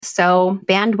So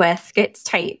bandwidth gets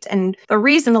tight. And the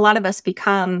reason a lot of us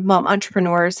become mom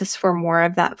entrepreneurs is for more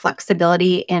of that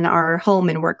flexibility in our home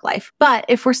and work life. But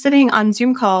if we're sitting on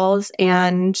Zoom calls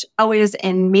and always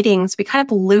in meetings, we kind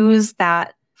of lose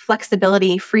that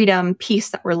flexibility, freedom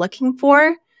piece that we're looking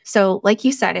for. So like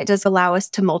you said, it does allow us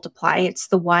to multiply. It's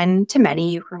the one to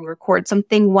many. You can record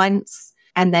something once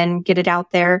and then get it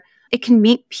out there. It can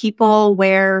meet people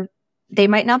where they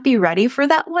might not be ready for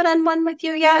that one-on-one with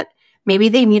you yet. Maybe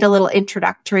they need a little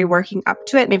introductory working up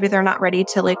to it. Maybe they're not ready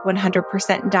to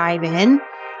 100% dive in.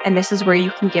 And this is where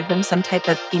you can give them some type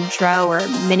of intro or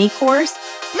mini course.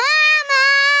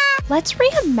 Mama! Let's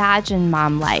reimagine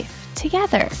mom life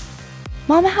together.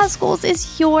 Mama Has Goals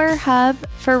is your hub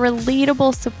for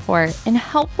relatable support and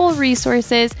helpful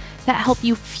resources that help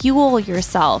you fuel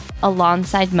yourself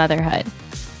alongside motherhood.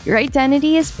 Your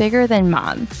identity is bigger than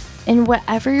mom, and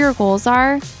whatever your goals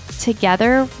are,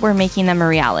 together we're making them a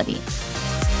reality.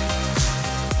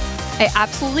 I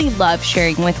absolutely love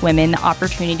sharing with women the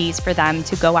opportunities for them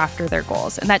to go after their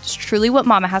goals, and that's truly what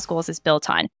Mama Has Goals is built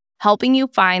on, helping you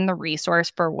find the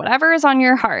resource for whatever is on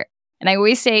your heart. And I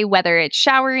always say, whether it's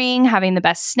showering, having the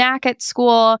best snack at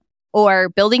school, or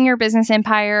building your business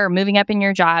empire or moving up in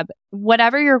your job,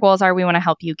 whatever your goals are, we want to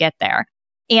help you get there.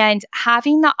 And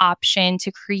having the option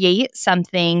to create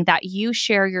something that you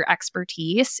share your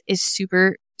expertise is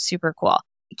super, super cool.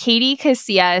 Katie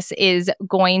Casillas is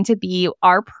going to be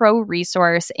our pro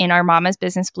resource in our Mama's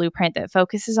Business Blueprint that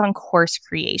focuses on course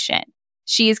creation.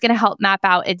 She's going to help map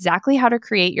out exactly how to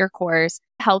create your course,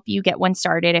 help you get one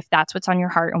started if that's what's on your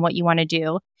heart and what you want to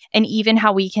do, and even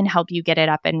how we can help you get it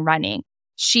up and running.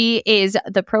 She is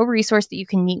the pro resource that you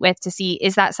can meet with to see,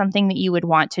 is that something that you would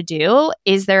want to do?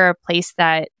 Is there a place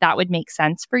that would make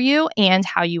sense for you and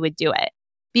how you would do it?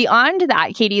 Beyond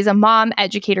that, Katie is a mom,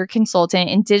 educator, consultant,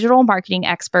 and digital marketing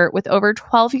expert with over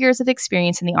 12 years of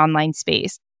experience in the online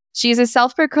space. She is a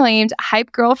self-proclaimed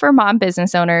hype girl for mom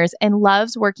business owners and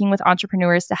loves working with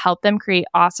entrepreneurs to help them create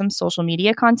awesome social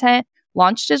media content,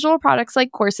 launch digital products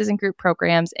like courses and group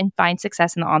programs, and find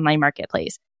success in the online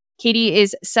marketplace. Katie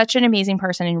is such an amazing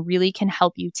person and really can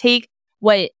help you take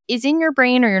what is in your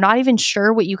brain or you're not even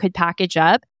sure what you could package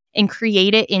up and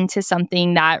create it into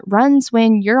something that runs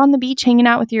when you're on the beach hanging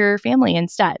out with your family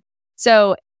instead.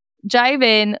 So dive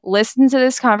in, listen to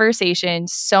this conversation.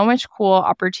 So much cool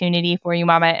opportunity for you,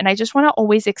 Mama. And I just want to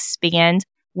always expand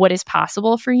what is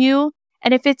possible for you.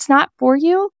 And if it's not for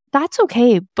you, that's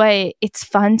okay. But it's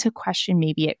fun to question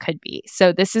maybe it could be.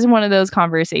 So this is one of those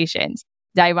conversations.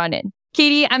 Dive on in.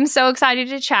 Katie, I'm so excited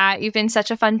to chat. You've been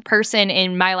such a fun person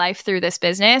in my life through this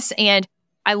business. And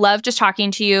I love just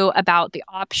talking to you about the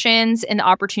options and the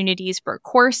opportunities for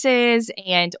courses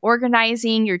and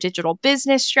organizing your digital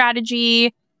business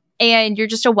strategy. And you're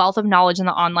just a wealth of knowledge in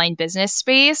the online business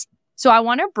space. So I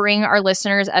want to bring our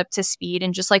listeners up to speed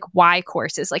and just why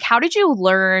courses? How did you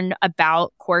learn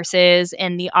about courses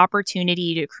and the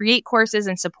opportunity to create courses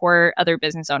and support other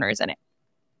business owners in it?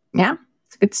 Yeah,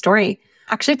 it's a good story.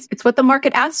 Actually, it's what the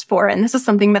market asks for. And this is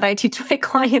something that I teach my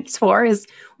clients for, is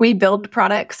we build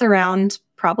products around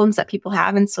problems that people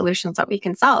have and solutions that we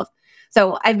can solve.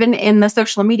 So I've been in the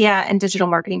social media and digital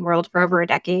marketing world for over a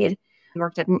decade. I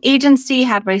worked at an agency,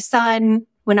 had my son,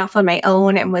 went off on my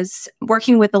own, and was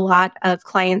working with a lot of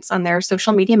clients on their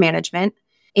social media management.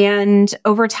 And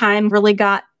over time, really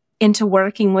got into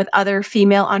working with other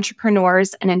female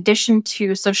entrepreneurs. And in addition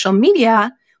to social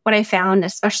media, what I found,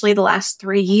 especially the last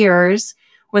 3 years,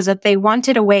 was that they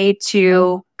wanted a way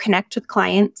to connect with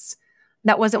clients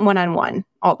that wasn't one-on-one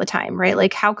all the time,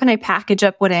 right? How can I package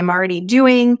up what I'm already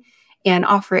doing and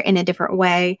offer it in a different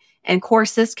way? And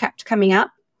courses kept coming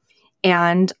up.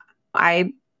 And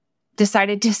I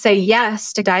decided to say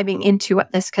yes to diving into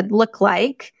what this could look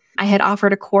like. I had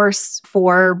offered a course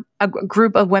for a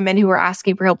group of women who were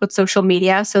asking for help with social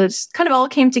media. So it's kind of all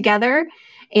came together.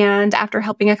 And after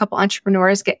helping a couple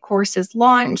entrepreneurs get courses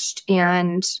launched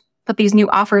and put these new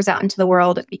offers out into the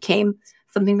world, it became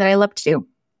something that I love to do.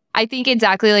 I think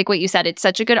exactly like what you said. It's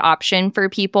such a good option for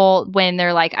people when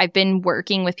they're like, I've been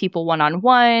working with people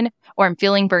one-on-one, or I'm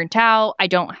feeling burnt out. I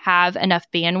don't have enough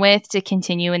bandwidth to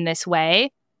continue in this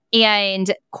way.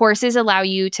 And courses allow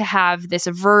you to have this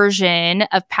version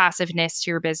of passiveness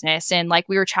to your business. And like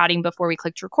we were chatting before we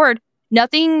clicked record,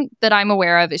 nothing that I'm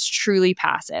aware of is truly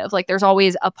passive. There's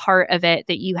always a part of it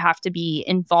that you have to be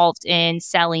involved in,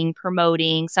 selling,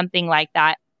 promoting, something like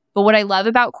that. But what I love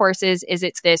about courses is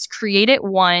it's this: create it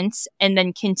once and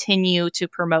then continue to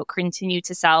promote, continue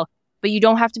to sell, but you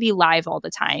don't have to be live all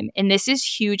the time. And this is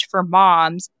huge for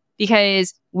moms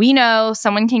because we know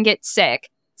someone can get sick.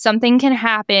 Something can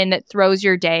happen that throws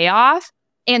your day off.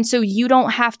 And so you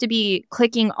don't have to be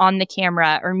clicking on the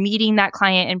camera or meeting that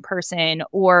client in person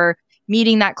or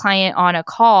meeting that client on a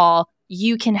call.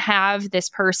 You can have this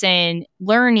person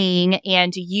learning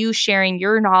and you sharing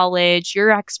your knowledge,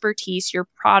 your expertise, your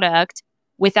product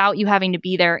without you having to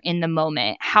be there in the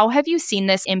moment. How have you seen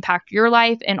this impact your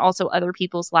life and also other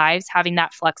people's lives, having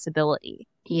that flexibility?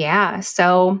 Yeah.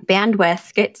 So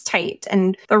bandwidth gets tight.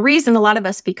 And the reason a lot of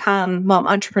us become mom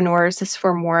entrepreneurs is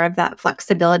for more of that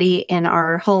flexibility in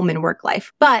our home and work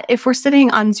life. But if we're sitting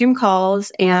on Zoom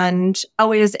calls and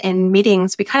always in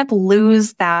meetings, we kind of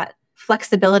lose that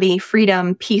flexibility,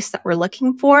 freedom piece that we're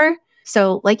looking for.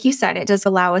 So like you said, it does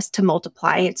allow us to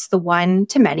multiply. It's the one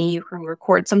to many. You can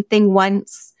record something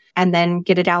once and then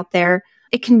get it out there.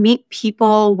 It can meet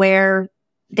people where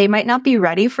they might not be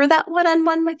ready for that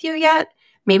one-on-one with you yet.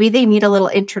 Maybe they need a little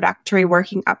introductory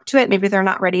working up to it. Maybe they're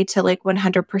not ready to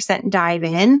 100% dive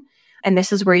in. And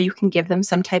this is where you can give them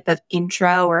some type of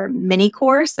intro or mini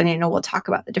course. And, we'll talk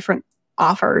about the different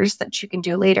offers that you can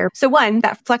do later. So one,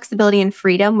 that flexibility and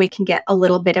freedom, we can get a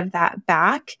little bit of that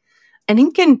back. I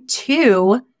think in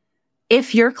two,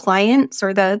 if your clients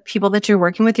or the people that you're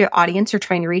working with, your audience you're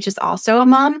trying to reach is also a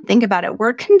mom, think about it.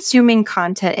 We're consuming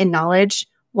content and knowledge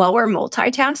while we're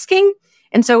multitasking.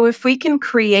 And so if we can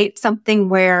create something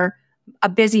where a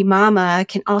busy mama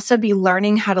can also be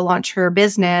learning how to launch her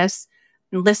business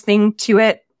and listening to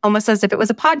it almost as if it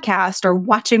was a podcast or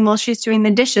watching while she's doing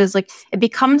the dishes, it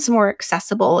becomes more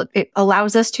accessible. It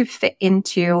allows us to fit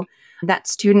into that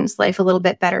student's life a little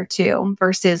bit better too,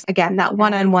 versus again, that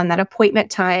one-on-one, that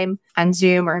appointment time on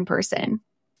Zoom or in person.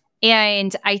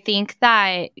 And I think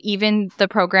that even the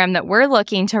program that we're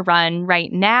looking to run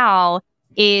right now,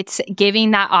 it's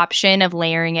giving that option of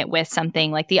layering it with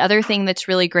something. The other thing that's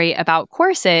really great about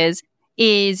courses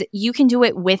is you can do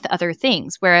it with other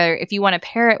things, where if you want to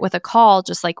pair it with a call,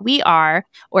 just like we are,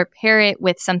 or pair it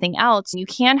with something else, you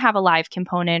can have a live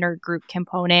component or group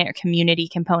component or community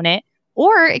component,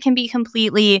 or it can be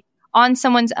completely on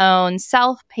someone's own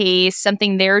self-paced,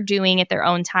 something they're doing at their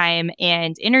own time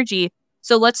and energy.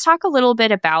 So let's talk a little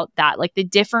bit about that, the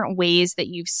different ways that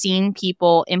you've seen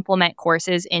people implement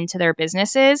courses into their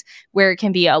businesses, where it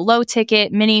can be a low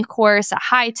ticket mini course, a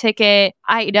high ticket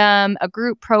item, a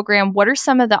group program. What are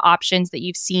some of the options that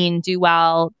you've seen do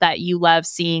well that you love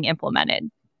seeing implemented?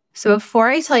 So before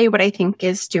I tell you what I think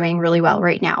is doing really well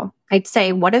right now, I'd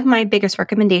say one of my biggest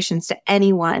recommendations to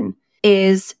anyone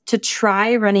is to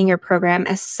try running your program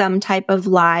as some type of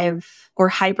live or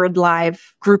hybrid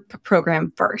live group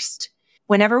program first.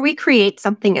 Whenever we create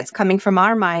something that's coming from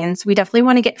our minds, we definitely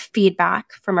want to get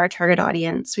feedback from our target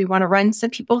audience. We want to run some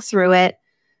people through it,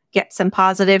 get some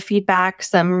positive feedback,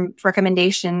 some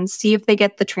recommendations, see if they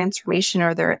get the transformation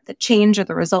or the change or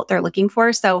the result they're looking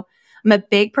for. So I'm a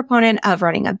big proponent of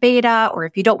running a beta, or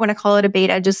if you don't want to call it a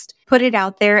beta, just put it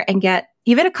out there and get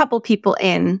even a couple people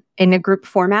in a group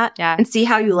format and see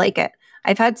how you like it.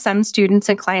 I've had some students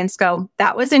and clients go,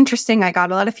 that was interesting. I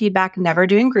got a lot of feedback, never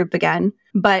doing group again.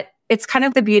 But it's kind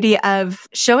of the beauty of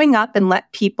showing up and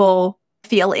let people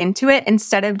feel into it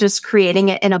instead of just creating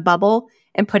it in a bubble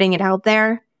and putting it out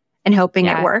there and hoping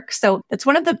it works. So that's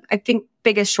one of the, I think,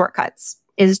 biggest shortcuts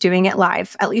is doing it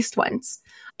live at least once.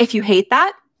 If you hate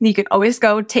that, you can always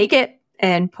go take it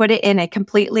and put it in a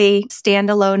completely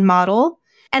standalone model.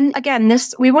 And again,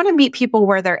 we want to meet people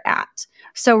where they're at.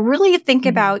 So really think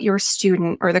about your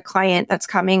student or the client that's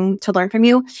coming to learn from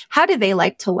you. How do they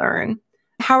like to learn?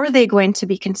 How are they going to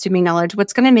be consuming knowledge?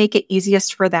 What's going to make it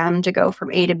easiest for them to go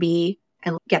from A to B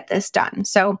and get this done?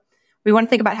 So we want to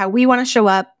think about how we want to show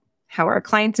up, how our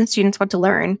clients and students want to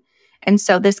learn. And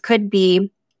so this could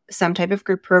be some type of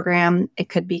group program. It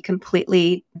could be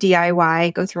completely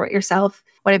DIY, go through it yourself.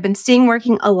 What I've been seeing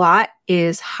working a lot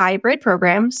is hybrid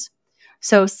programs.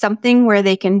 So something where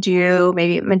they can do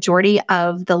maybe a majority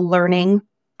of the learning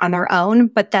on their own,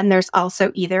 but then there's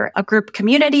also either a group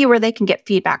community where they can get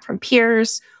feedback from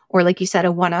peers, or like you said,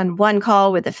 a one-on-one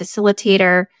call with a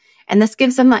facilitator. And this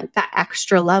gives them that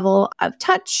extra level of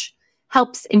touch,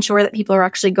 helps ensure that people are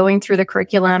actually going through the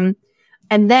curriculum.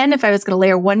 And then if I was going to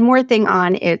layer one more thing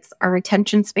on, it's our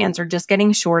attention spans are just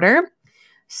getting shorter.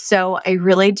 So I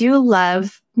really do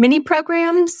love mini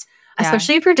programs,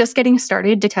 especially if you're just getting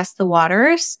started to test the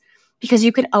waters, because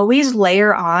you can always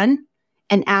layer on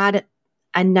and add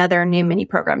another new mini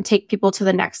program, take people to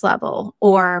the next level.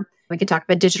 Or we could talk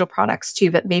about digital products too,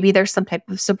 but maybe there's some type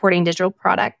of supporting digital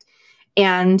product.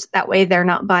 And that way they're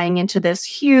not buying into this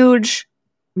huge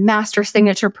master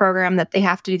signature program that they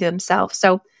have to do themselves.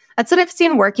 So that's what I've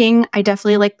seen working. I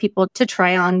definitely like people to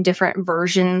try on different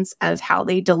versions of how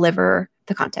they deliver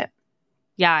the content.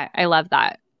 Yeah, I love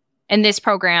that. and this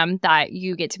program that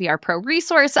you get to be our pro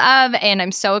resource of. And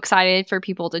I'm so excited for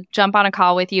people to jump on a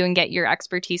call with you and get your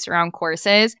expertise around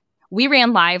courses. We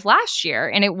ran live last year,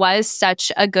 and it was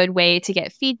such a good way to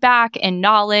get feedback and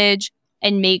knowledge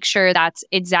and make sure that's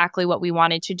exactly what we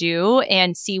wanted to do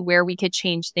and see where we could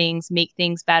change things, make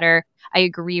things better. I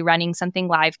agree, running something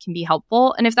live can be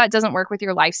helpful. And if that doesn't work with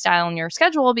your lifestyle and your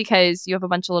schedule because you have a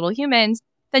bunch of little humans,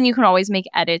 then you can always make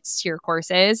edits to your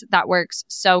courses. That works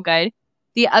so good.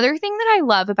 The other thing that I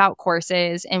love about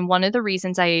courses, and one of the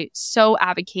reasons I so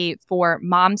advocate for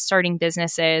moms starting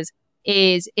businesses,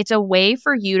 is it's a way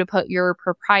for you to put your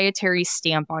proprietary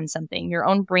stamp on something, your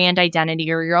own brand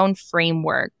identity or your own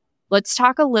framework. Let's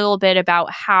talk a little bit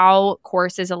about how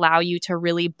courses allow you to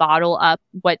really bottle up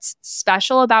what's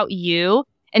special about you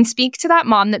and speak to that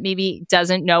mom that maybe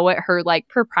doesn't know what her like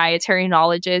proprietary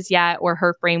knowledge is yet or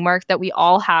her framework, that we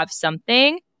all have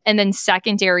something. And then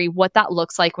secondary, what that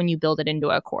looks like when you build it into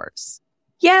a course.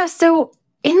 Yeah. So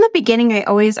in the beginning, I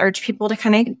always urge people to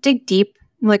kind of dig deep.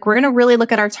 Like, we're going to really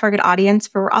look at our target audience,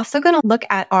 but we're also going to look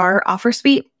at our offer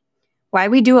suite, why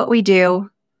we do what we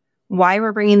do, why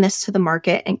we're bringing this to the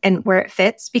market, and where it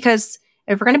fits. Because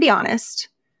if we're going to be honest,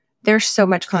 there's so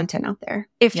much content out there.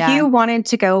 If you wanted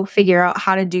to go figure out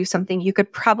how to do something, you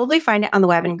could probably find it on the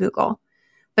web and Google.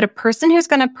 But a person who's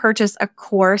going to purchase a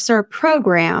course or a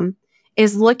program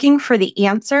is looking for the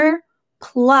answer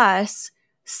plus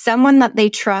someone that they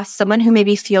trust, someone who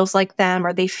maybe feels like them,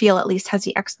 or they feel at least has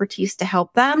the expertise to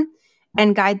help them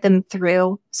and guide them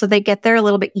through so they get there a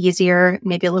little bit easier,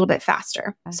 maybe a little bit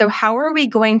faster. So how are we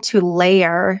going to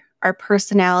layer our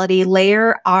personality,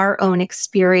 layer our own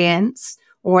experience,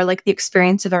 or like the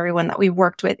experience of everyone that we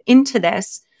worked with into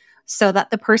this, so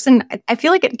that the person, I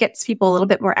feel like it gets people a little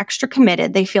bit more extra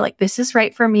committed. They feel like this is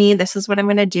right for me. This is what I'm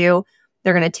going to do.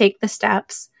 They're going to take the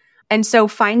steps. And so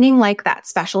finding like that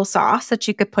special sauce that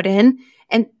you could put in,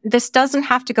 and this doesn't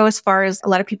have to go as far as a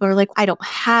lot of people are like, I don't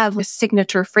have a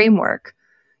signature framework.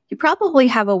 You probably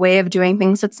have a way of doing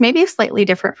things that's maybe slightly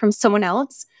different from someone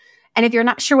else. And if you're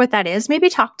not sure what that is, maybe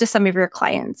talk to some of your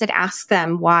clients and ask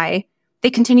them why they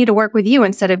continue to work with you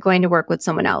instead of going to work with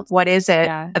someone else. What is it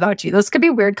about you? Those could be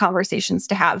weird conversations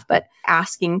to have, but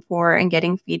asking for and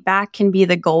getting feedback can be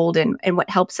the gold and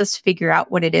what helps us figure out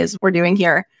what it is we're doing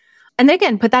here. And then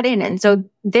again, put that in. And so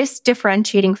this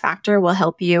differentiating factor will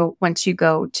help you once you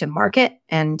go to market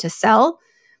and to sell,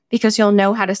 because you'll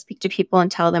know how to speak to people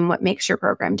and tell them what makes your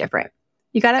program different.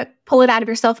 You got to pull it out of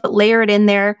yourself, but layer it in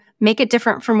there, make it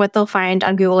different from what they'll find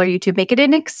on Google or YouTube, make it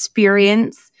an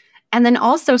experience. And then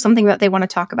also something that they want to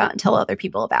talk about and tell other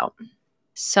people about.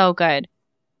 So good.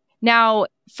 Now,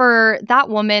 for that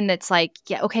woman that's like,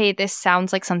 yeah, okay, this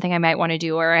sounds like something I might want to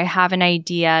do, or I have an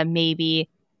idea maybe,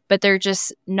 but they're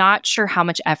just not sure how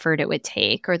much effort it would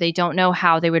take, or they don't know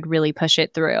how they would really push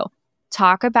it through.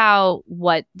 Talk about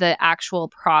what the actual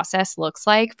process looks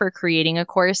like for creating a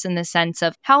course, in the sense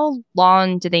of how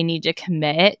long do they need to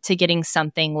commit to getting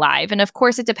something live? And of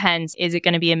course, it depends. Is it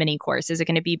going to be a mini course? Is it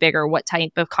going to be bigger? What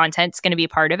type of content is going to be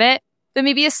part of it? But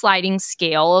maybe a sliding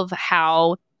scale of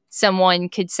how someone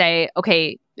could say,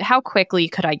 okay, how quickly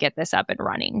could I get this up and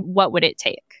running? What would it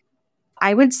take?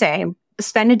 I would say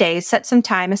spend a day, set some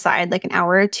time aside, like an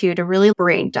hour or two, to really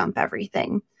brain dump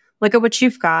everything. Look at what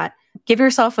you've got. Give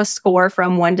yourself a score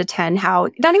from 1 to 10, how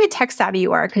not even tech savvy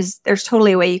you are, because there's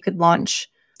totally a way you could launch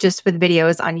just with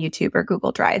videos on YouTube or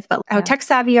Google Drive. But how tech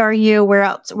savvy are you? Where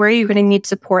else? Where are you going to need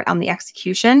support on the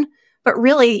execution? But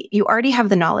really, you already have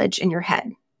the knowledge in your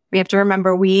head. We have to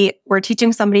remember we're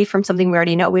teaching somebody from something we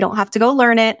already know. We don't have to go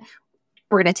learn it.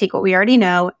 We're going to take what we already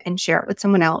know and share it with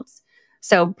someone else.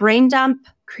 So brain dump,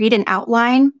 create an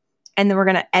outline, and then we're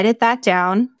going to edit that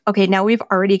down. Okay, now we've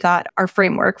already got our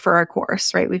framework for our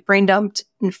course, right? We've brain dumped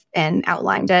and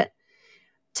outlined it.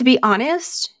 To be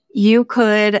honest, you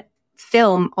could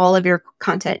film all of your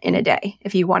content in a day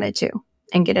if you wanted to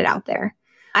and get it out there.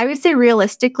 I would say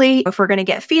realistically, if we're going to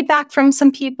get feedback from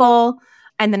some people,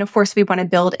 and then of course we want to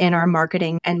build in our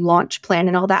marketing and launch plan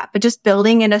and all that, but just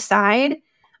building it aside,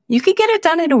 you could get it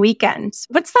done in a weekend.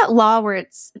 What's that law where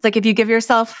it's like if you give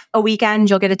yourself a weekend,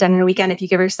 you'll get it done in a weekend. If you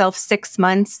give yourself 6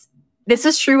 months, this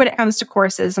is true when it comes to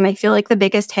courses. And I feel like the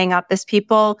biggest hang up is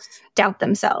people doubt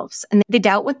themselves and they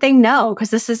doubt what they know, because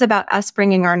this is about us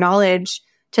bringing our knowledge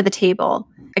to the table.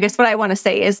 I guess what I want to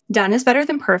say is done is better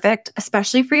than perfect,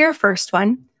 especially for your first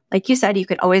one. Like you said, you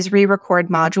could always re-record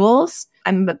modules.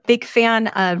 I'm a big fan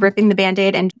of ripping the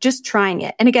Band-Aid and just trying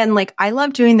it. And again, like I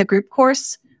love doing the group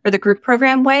course or the group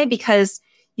program way, because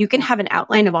you can have an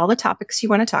outline of all the topics you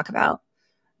want to talk about.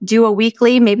 Do a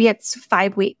weekly, maybe it's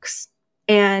 5 weeks,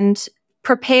 and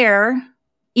prepare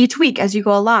each week as you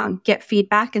go along, get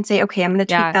feedback and say, okay, I'm going to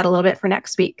tweak that a little bit for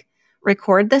next week.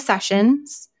 Record the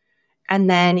sessions, and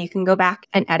then you can go back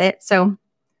and edit. So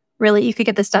really, you could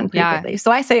get this done pretty quickly.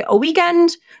 So I say a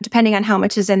weekend, depending on how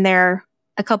much is in there,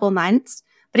 a couple months.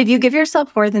 But if you give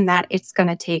yourself more than that, it's going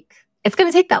to take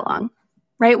that long,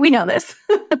 right? We know this.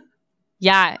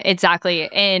 Yeah,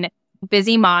 exactly. And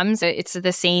busy moms, it's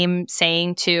the same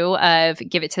saying too of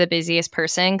give it to the busiest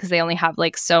person because they only have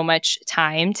like so much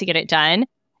time to get it done.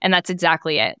 And that's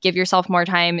exactly it. Give yourself more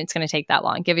time. It's going to take that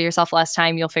long. Give yourself less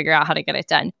time. You'll figure out how to get it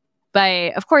done.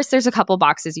 But of course, there's a couple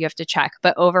boxes you have to check,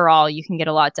 but overall, you can get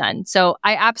a lot done. So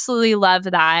I absolutely love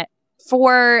that.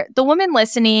 For the woman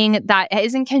listening that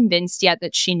isn't convinced yet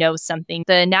that she knows something,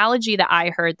 the analogy that I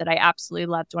heard that I absolutely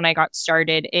loved when I got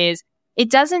started is it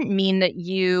doesn't mean that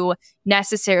you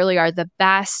necessarily are the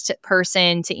best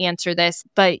person to answer this,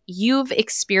 but you've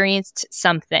experienced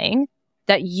something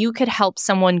that you could help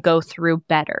someone go through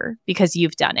better because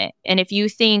you've done it. And if you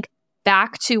think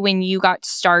back to when you got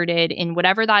started in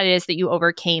whatever that is that you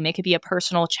overcame, it could be a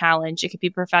personal challenge, it could be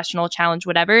a professional challenge,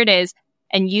 whatever it is,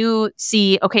 and you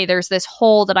see, okay, there's this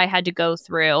hole that I had to go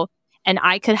through, and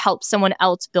I could help someone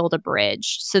else build a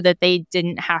bridge so that they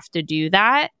didn't have to do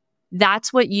that.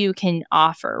 That's what you can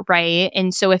offer, right?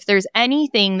 And so if there's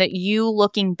anything that you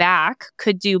looking back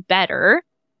could do better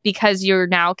because you're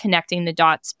now connecting the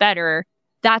dots better,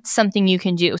 that's something you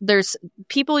can do. There's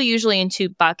people usually in two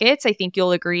buckets, I think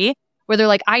you'll agree, where they're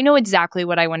like, I know exactly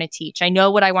what I want to teach. I know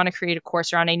what I want to create a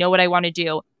course around. I know what I want to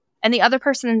do. And the other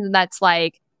person that's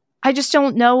like, I just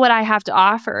don't know what I have to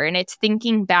offer. And it's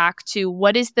thinking back to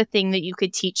what is the thing that you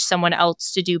could teach someone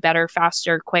else to do better,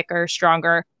 faster, quicker,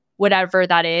 stronger, whatever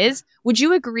that is. Would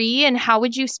you agree? And how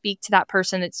would you speak to that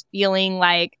person that's feeling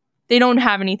like they don't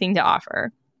have anything to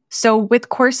offer? So with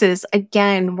courses,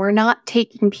 again, we're not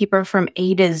taking people from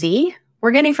A to Z.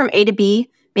 We're getting from A to B,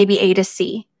 maybe A to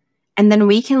C. And then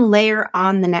we can layer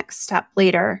on the next step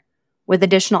later with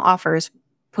additional offers,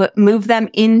 move them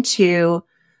into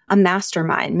a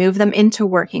mastermind, move them into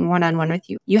working one-on-one with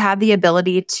you. You have the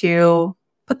ability to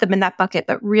put them in that bucket,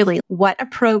 but really what a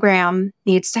program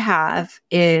needs to have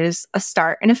is a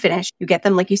start and a finish. You get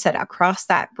them, like you said, across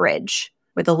that bridge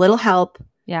with a little help.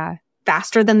 Yeah.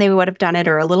 Faster than they would have done it,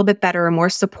 or a little bit better or more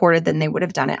supported than they would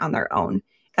have done it on their own.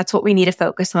 That's what we need to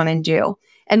focus on and do.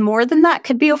 And more than that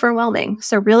could be overwhelming.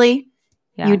 So really,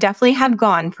 you definitely have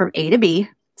gone from A to B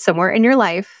somewhere in your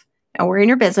life or in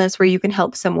your business where you can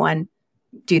help someone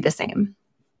do the same.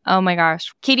 Oh my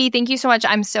gosh. Katie, thank you so much.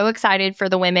 I'm so excited for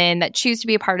the women that choose to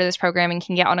be a part of this program and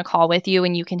can get on a call with you,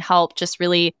 and you can help just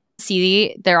really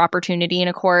see their opportunity in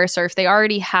a course, or if they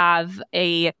already have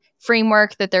a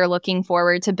framework that they're looking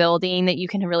forward to building, that you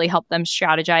can really help them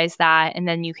strategize that. And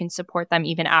then you can support them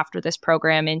even after this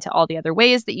program into all the other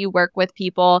ways that you work with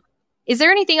people. Is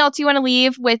there anything else you want to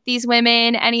leave with these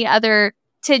women? Any other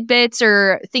tidbits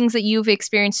or things that you've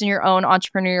experienced in your own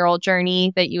entrepreneurial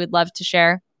journey that you would love to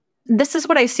share? This is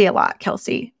what I see a lot,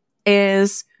 Kelsey,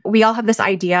 is we all have this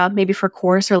idea maybe for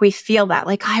course, or we feel that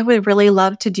like, I would really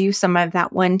love to do some of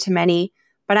that one-to-many,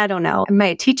 but I don't know. Am I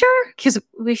a teacher? Because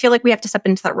we feel like we have to step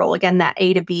into that role again, that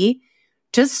A to B.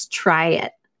 Just try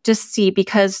it. Just see,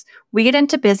 because we get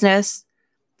into business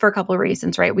for a couple of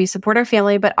reasons, right? We support our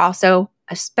family, but also,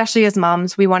 especially as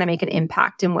moms, we want to make an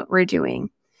impact in what we're doing.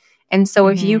 And so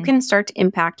if you can start to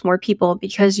impact more people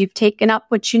because you've taken up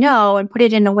what you know and put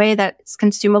it in a way that's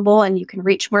consumable and you can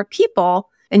reach more people,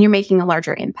 then you're making a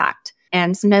larger impact.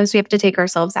 And sometimes we have to take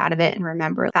ourselves out of it and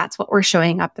remember that's what we're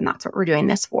showing up and that's what we're doing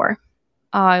this for.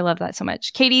 Oh, I love that so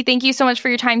much. Katie, thank you so much for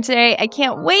your time today. I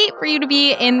can't wait for you to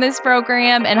be in this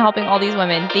program and helping all these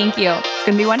women. Thank you. It's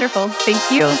going to be wonderful.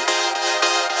 Thank you.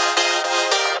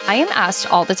 I am asked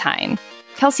all the time,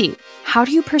 Kelsey, how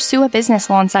do you pursue a business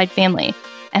alongside family?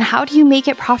 And how do you make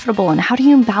it profitable? And how do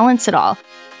you balance it all?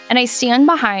 And I stand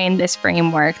behind this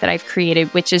framework that I've created,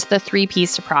 which is the 3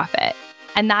 Ps to profit.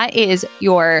 And that is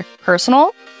your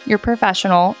personal, your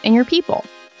professional, and your people.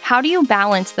 How do you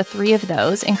balance the 3 of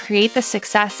those and create the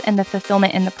success and the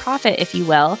fulfillment and the profit, if you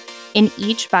will, in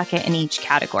each bucket in each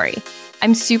category?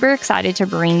 I'm super excited to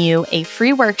bring you a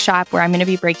free workshop where I'm going to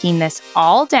be breaking this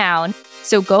all down.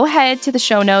 So go ahead to the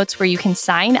show notes where you can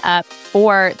sign up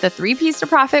for the 3 Ps to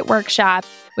Profit workshop,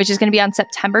 which is going to be on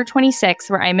September 26th,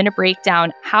 where I'm going to break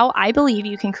down how I believe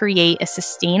you can create a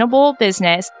sustainable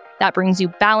business that brings you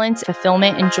balance,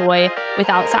 fulfillment, and joy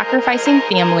without sacrificing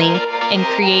family, and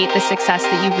create the success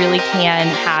that you really can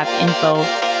have in both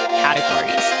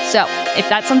categories. So if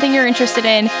that's something you're interested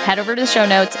in, head over to the show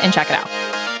notes and check it out.